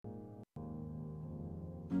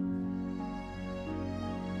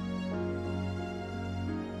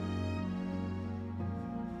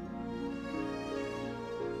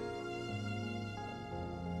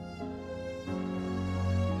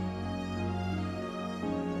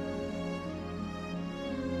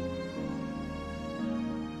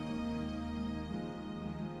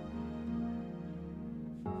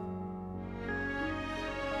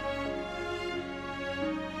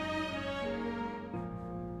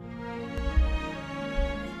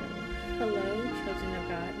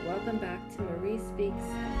Welcome back to Marie Speaks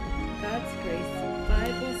God's Grace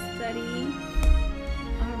Bible Study.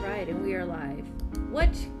 Alright, and we are live.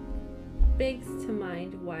 Which begs to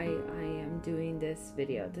mind why I am doing this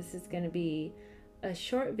video. This is going to be a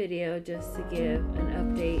short video just to give an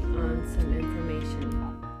update on some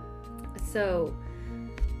information. So,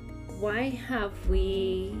 why have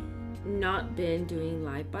we not been doing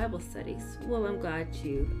live Bible studies? Well, I'm glad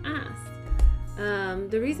you asked.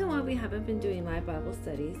 The reason why we haven't been doing live Bible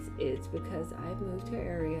studies is because I've moved to an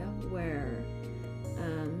area where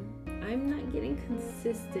I'm not getting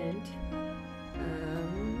consistent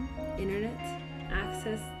internet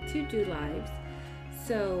access to do lives.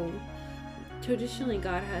 So traditionally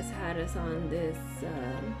God has had us on this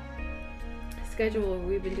schedule where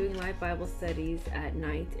we've been doing live Bible studies at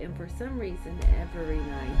night, and for some reason every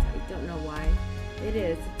night, I don't know why it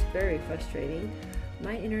is, it's very frustrating,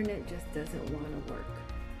 my internet just doesn't want to work.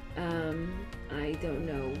 I don't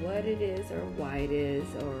know what it is or why it is,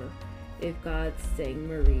 or if God's saying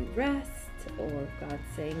Marie rest, or if God's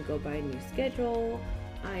saying go by a new schedule.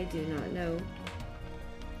 I do not know.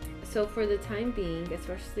 So for the time being,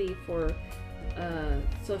 especially for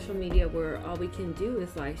social media where all we can do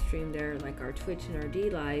is live stream there, like our Twitch and our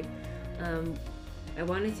DLive, I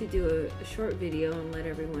wanted to do a short video and let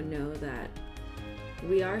everyone know that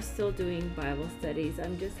we are still doing Bible studies.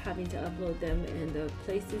 I'm just having to upload them, and the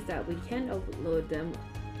places that we can upload them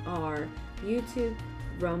are YouTube,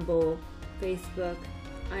 Rumble, Facebook,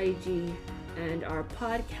 IG, and our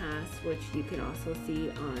podcast, which you can also see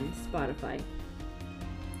on Spotify.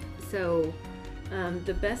 So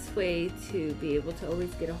the best way to be able to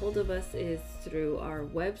always get a hold of us is through our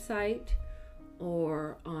website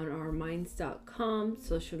or on our minds.com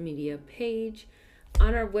social media page.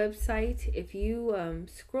 On our website, if you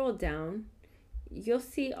scroll down, you'll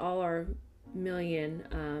see all our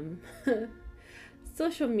million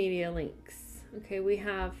social media links. Okay, we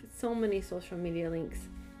have so many social media links,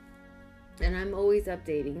 and I'm always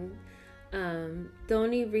updating. The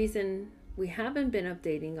only reason we haven't been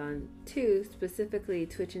updating on two, specifically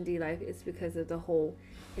Twitch and DLive, is because of the whole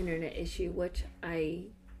internet issue, which I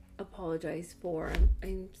apologize for.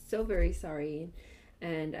 I'm so very sorry,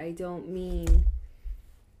 and I don't mean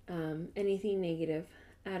anything negative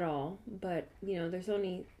at all, but you know, there's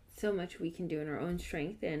only so much we can do in our own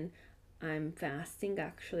strength, and I'm fasting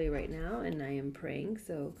actually right now, and I am praying,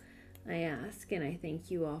 so I ask and I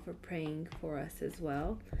thank you all for praying for us as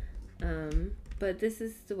well. But this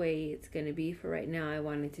is the way it's going to be for right now. I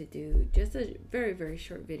wanted to do just a very, very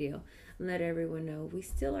short video and let everyone know we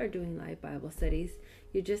still are doing live Bible studies.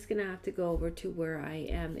 You're just going to have to go over to where I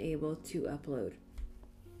am able to upload.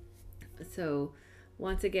 So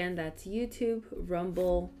once again, that's YouTube,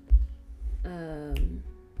 Rumble,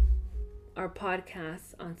 our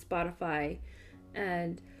podcasts on Spotify,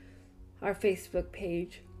 and our Facebook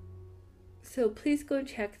page. So please go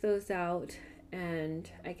check those out, and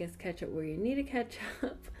I guess catch up where you need to catch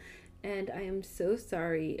up. And I am so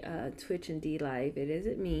sorry, Twitch and DLive, it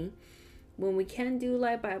isn't me. When we can do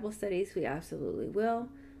live Bible studies, we absolutely will.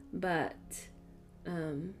 But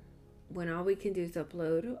when all we can do is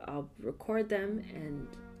upload, I'll record them and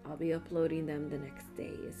I'll be uploading them the next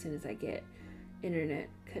day as soon as I get internet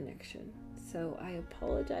connection. So I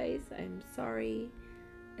apologize, I'm sorry,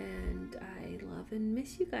 and I love and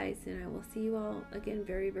miss you guys, and I will see you all again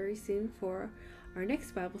very, very soon for our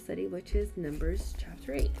next Bible study, which is Numbers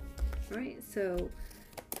chapter 8. All right, so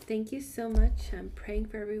thank you so much. I'm praying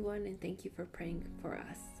for everyone, and thank you for praying for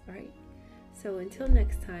us. All right, so until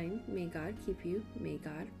next time, may God keep you, may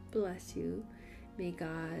God bless you, may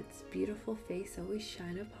God's beautiful face always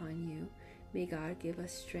shine upon you, may God give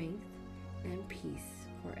us strength and peace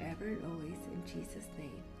forever and always, in Jesus'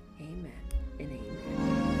 name, amen and amen.